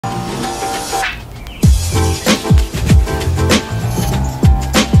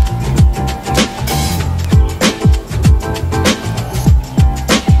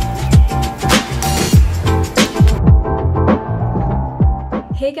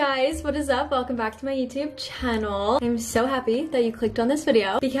guys, what is up? Welcome back to my YouTube channel. I'm so happy that you clicked on this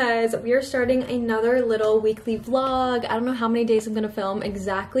video because we are starting another little weekly vlog. I don't know how many days I'm gonna film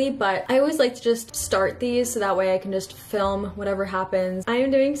exactly, but I always like to just start these so that way I can just film whatever happens. I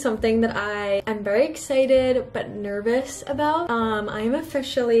am doing something that I am very excited but nervous about. I am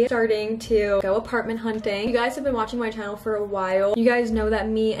officially starting to go apartment hunting. You guys have been watching my channel for a while. You guys know that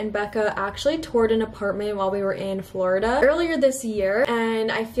me and Becca actually toured an apartment while we were in Florida earlier this year,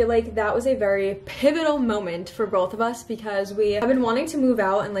 and I feel like that was a very pivotal moment for both of us because we have been wanting to move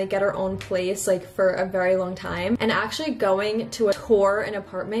out and like get our own place like for a very long time, and actually going to a tour an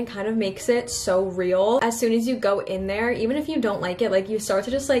apartment kind of makes it so real. As soon as you go in there, even if you don't like it, like you start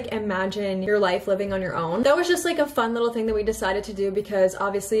to just like imagine your life living on your own. That was just like a fun little thing that we decided to do because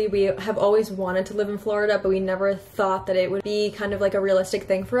obviously we have always wanted to live in Florida, but we never thought that it would be kind of like a realistic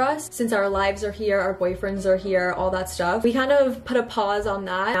thing for us since our lives are here, our boyfriends are here, all that stuff. We kind of put a pause on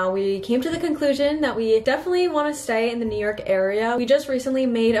that. Now we came to the conclusion that we definitely want to stay in the New York area. We just recently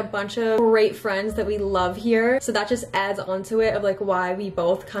made a bunch of great friends that we love here, so that just adds onto it of like why we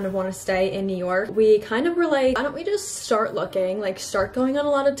both kind of want to stay in New York. We kind of were like, why don't we just start looking, like start going on a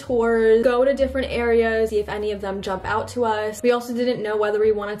lot of tours, go to different areas, see if any of them jump out to us. We also didn't know whether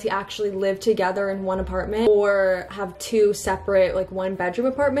we wanted to actually live together in one apartment or have two separate like one bedroom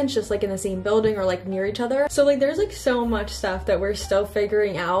apartments just like in the same building or like near each other. So like there's like so much stuff that we're still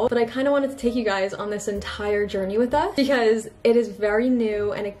figuring out, but I kind of wanted to take you guys on this entire journey with us because it is very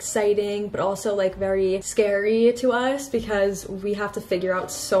new and exciting, but also like very scary to us because we have to figure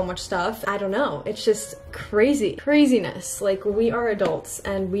out so much stuff. I don't know, it's just craziness. Like we are adults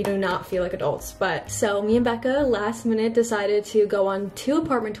and we do not feel like adults. But so me and Becca last minute decided to go on 2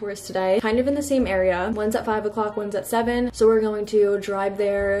 apartment tours today, kind of in the same area. One's at 5 o'clock, one's at 7. So we're going to drive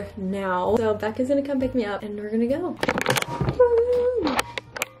there now. So Becca's gonna come pick me up and we're gonna go. Woo!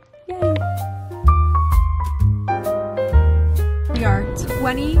 Yay! We are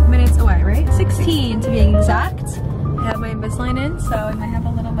 20 minutes away, right? 16 to be exact. I have my Invisalign in, so I might have a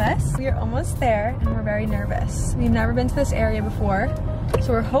little less. We are almost there and we're very nervous. We've never been to this area before,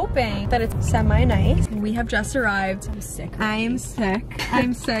 so we're hoping that it's semi-nice. We have just arrived. I'm sick. I'm sick.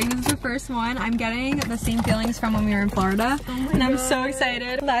 I'm sick. This is the first one. I'm getting the same feelings from when we were in Florida, and I'm so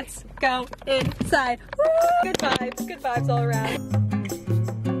excited. Let's go inside. Woo! Good vibes all around.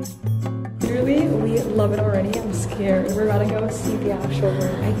 Literally, we love it already. I'm scared. We're about to go see the actual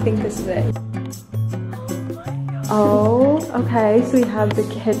room. I think this is it. Oh, okay, so we have the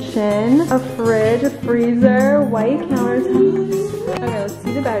kitchen, a fridge, a freezer, white countertops. Okay, let's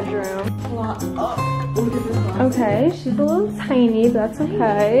see the bedroom. Okay, she's a little tiny, but that's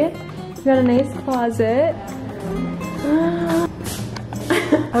okay. We got a nice closet.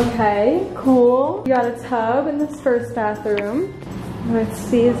 Okay, cool. We got a tub in this first bathroom. Let's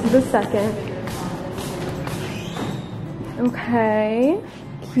see, this is the second. Okay,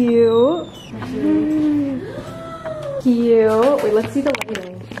 cute. Cute. Wait, let's see the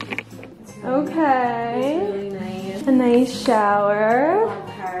lighting. Okay. It's really nice. A nice shower. Love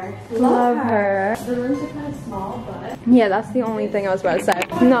her. Love her. The rooms are kind of small, but... Yeah, that's the only thing I was about to say.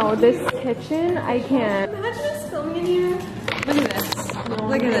 No, this kitchen, I can't. Imagine us filming in here. Look at this. No,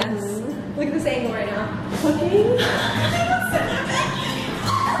 Look at this. Look at this angle right now. Cooking?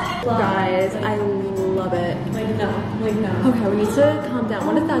 Guys, I love it. Like no. Okay, we need to calm down.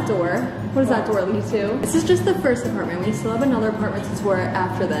 What is that door? What does that door lead to? This is just the first apartment. We still have another apartment to tour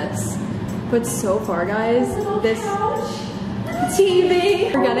after this. But so far, guys, this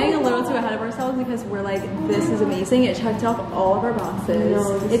TV. We're getting a little too ahead of ourselves because we're like, this is amazing. It checked off all of our boxes.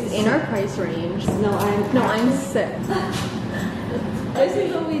 No, it's in our price range. No, I'm sick. This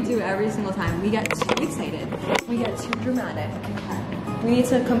is what we do every single time. We get too excited. We get too dramatic. We need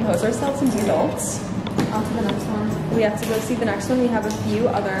to compose ourselves and be adults. On to the next one. We have to go see the next one. We have a few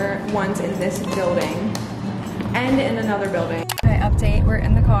other ones in this building and in another building. Okay, update. We're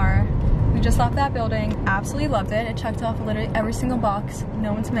in the car. We just left that building. Absolutely loved it. It checked off literally every single box.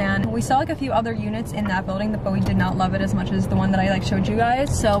 No one's man. We saw like a few other units in that building, but we did not love it as much as the one that I like showed you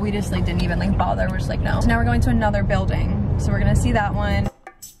guys. So we just like didn't even like bother. We're just like, no. So now we're going to another building. So we're gonna see that one.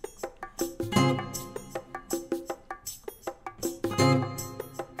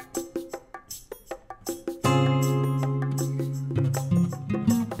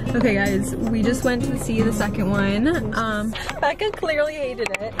 Okay guys, we just went to see the second one. Becca clearly hated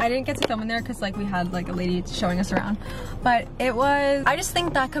it. I didn't get to film in there because like we had like a lady showing us around. But it was, I just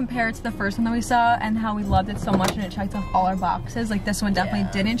think that compared to the first one that we saw and how we loved it so much and it checked off all our boxes, like this one definitely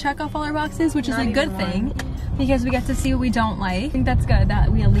didn't check off all our boxes, which is a good thing because we get to see what we don't like. I think that's good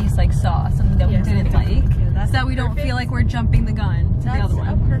that we at least like saw something that we didn't like. So that we don't feel like we're jumping the gun to the other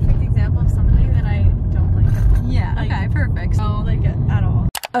one. perfect. So like at all.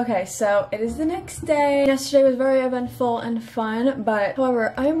 Okay, so it is the next day. Yesterday was very eventful and fun, but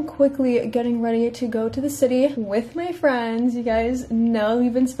however, I am quickly getting ready to go to the city with my friends. You guys know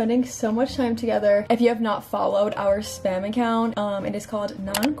we've been spending so much time together. If you have not followed our spam account, it is called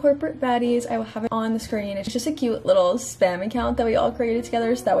Non-Corporate Baddies. I will have it on the screen. It's just a cute little spam account that we all created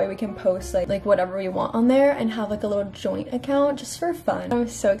together, so that way we can post like whatever we want on there and have like a little joint account just for fun. I'm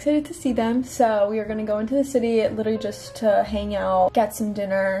so excited to see them. So we are gonna go into the city literally just to hang out, get some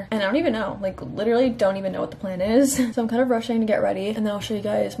dinner. And I don't even know, like literally don't even know what the plan is. So I'm kind of rushing to get ready, and then I'll show you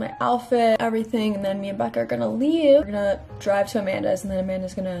guys my outfit, everything, and then me and Becca are gonna leave. We're gonna drive to Amanda's, and then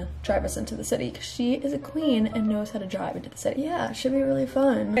Amanda's gonna drive us into the city because she is a queen and knows how to drive into the city. Yeah, it should be really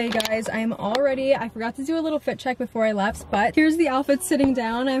fun. Hey guys, I am all ready. I forgot to do a little fit check before I left, but here's the outfit sitting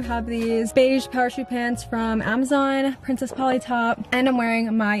down. I have these beige parachute pants from Amazon, Princess Polly top, and I'm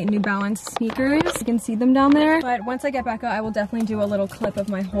wearing my New Balance sneakers. You can see them down there, but once I get Becca, I will definitely do a little clip of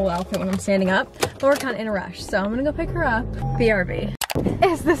my whole outfit when I'm standing up, but we're kind of in a rush, so I'm gonna go pick her up. BRB.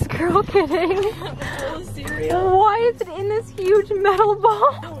 Is this girl kidding? Why is it in this huge metal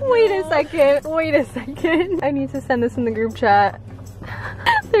ball? Wait a second, wait a second. I need to send this in the group chat.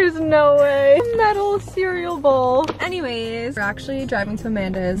 There's no way. Metal cereal bowl. Anyways, we're actually driving to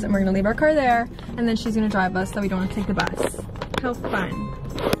Amanda's and we're gonna leave our car there, and then she's gonna drive us so we don't have to take the bus. How fun.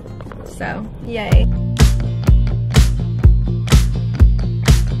 So, yay.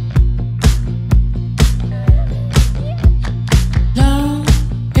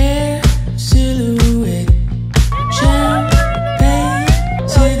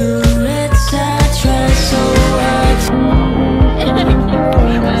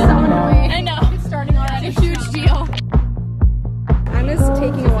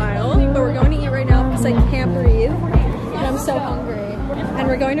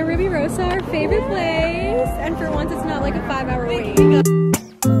 Our favorite place, and for once it's not like a 5-hour wait.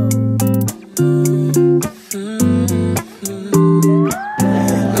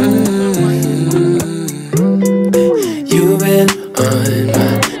 You've been on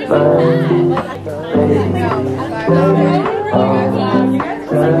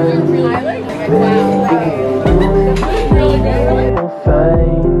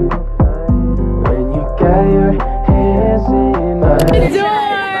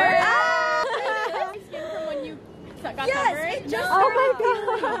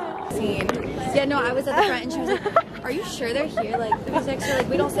Yeah, no, I was at the front and she was like, are you sure they're here? Like, the music's like,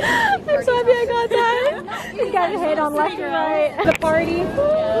 we don't sit in the I'm so happy I got that. You got hit on left and right. The party.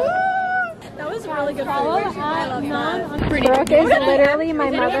 That was really good food. I love that. Brooke is literally my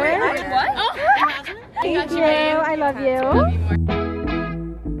mother. What? Oh. Thank you. I love you.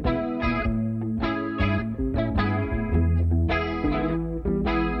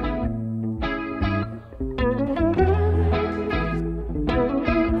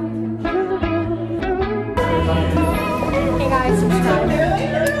 Hey guys, subscribe. We're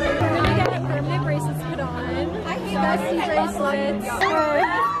gonna get permanent bracelets put on. I hate bestie bracelets.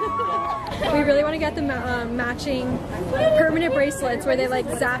 We really want to get the matching permanent bracelets where they like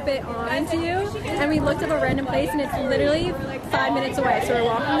zap it onto you. And we looked up a random place and it's literally 5 minutes away. So we're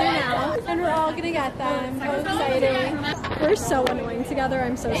walking there now and we're all gonna get them. So exciting. We're so annoying together.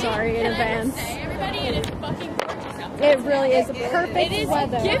 I'm so sorry in advance. Everybody, it is fucking gorgeous out there. It really is perfect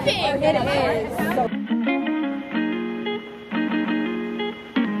weather. It is giving. It is. So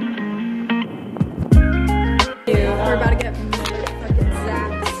we're about to get fucking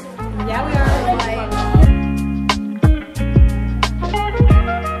zapped. Yeah, we are.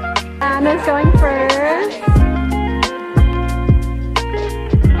 Anna's going first.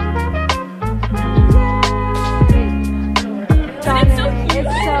 It's so cute.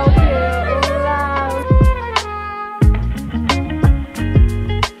 It's so cute. Wow.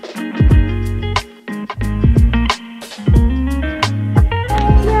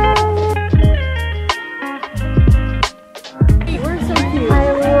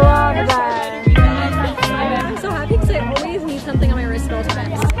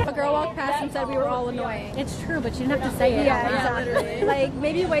 We were all annoying. It's true, but you didn't have to say it. Yeah, exactly. Like,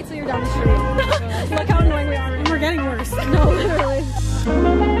 maybe wait till you're down the street. Look how annoying we are. And we're getting worse. No, literally.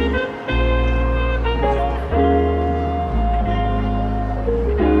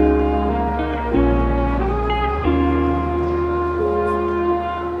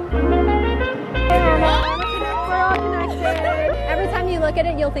 We're all connected. Every time you look at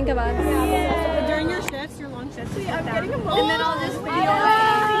it, you'll think of us. Yeah. During your shifts, your long shifts, I'm getting a moment. And then I'll just video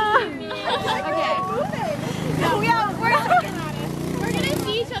Okay. No, yeah, We're gonna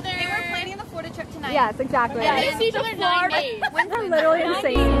see each other. We're planning the Florida trip tonight. Yes, exactly. We're gonna see each other 9 days. We're literally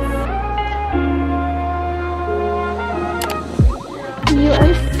insane.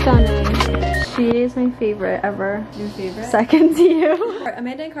 stunning. She is my favorite ever. Your favorite? Second to you.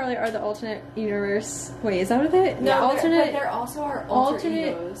 Amanda and Carly are the alternate universe. Wait, is that what they? No, alternate. they're also our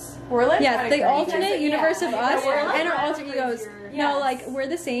alternate egos. We're like Yeah, the alternate universe of us like and our alter egos. No, like we're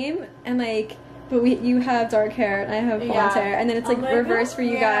the same and like, but you have dark hair and I have blonde hair, and then it's like reverse for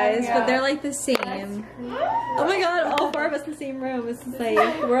you guys, but they're like the same. Oh my god, all four of us in the same room. It's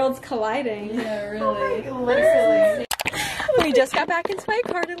like worlds colliding. Yeah, really. Literally. We just got back into my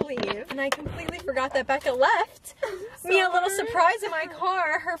car to leave, and I completely forgot that Becca left me a little surprise in my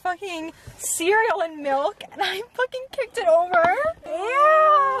car, her fucking cereal and milk, and I fucking kicked it over.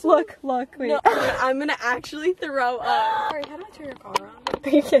 Yeah. Look, wait. No. I'm gonna actually throw up. Sorry, how do I turn your car on? Are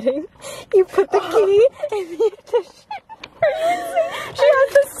you kidding? You put the key in the ignition. She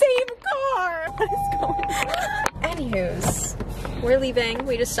has the same car. What is going on? Anywho's, we're leaving.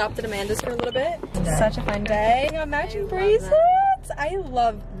 We just stopped at Amanda's for a little bit. Such a fun day. We got matching bracelets. I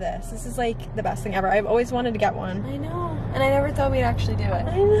love this. This is like the best thing ever. I've always wanted to get one. I know. And I never thought we'd actually do it.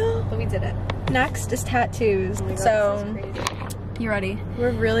 I know. But we did it. Next is tattoos. Oh my God, so, this is crazy. you ready?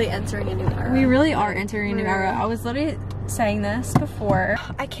 We're really entering a new era. We really are entering a new era. I was literally saying this before.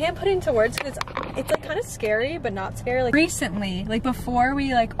 I can't put it into words because it's like kind of scary, but not scary. Like recently, like before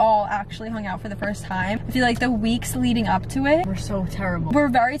we like all actually hung out for the first time, I feel like the weeks leading up to it, We're so terrible. we're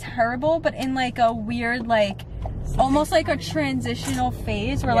very terrible, but in like a weird, like almost like a transitional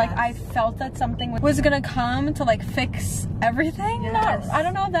phase where like I felt that something was gonna come to like fix everything. Yes. I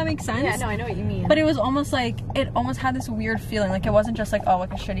don't know if that makes sense. Yeah, no, I know what you mean. But it was almost like, it almost had this weird feeling. Like it wasn't just like, oh,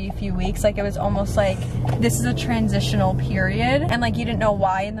 like a shitty few weeks. Like it was almost like, this is a transitional period. And like you didn't know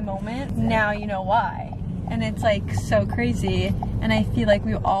why in the moment. Now you know why. And it's like so crazy. And I feel like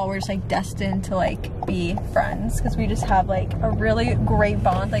we all were just like destined to like be friends. Because we just have like a really great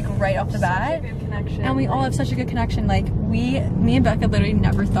bond like right off the bat. And we all have such a good connection. Like me and Becca literally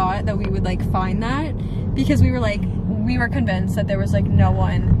never thought that we would like find that. Because we were convinced that there was like no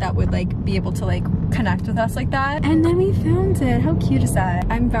one that would like be able to like connect with us like that, and then we found it. How cute is that?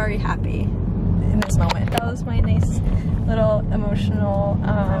 I'm very happy in this moment. That was my nice little emotional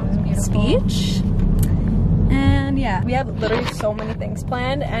speech. And yeah, we have literally so many things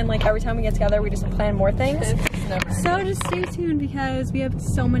planned, and like every time we get together we just plan more things. So just stay tuned because we have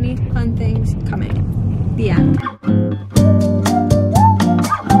so many fun things coming. The end.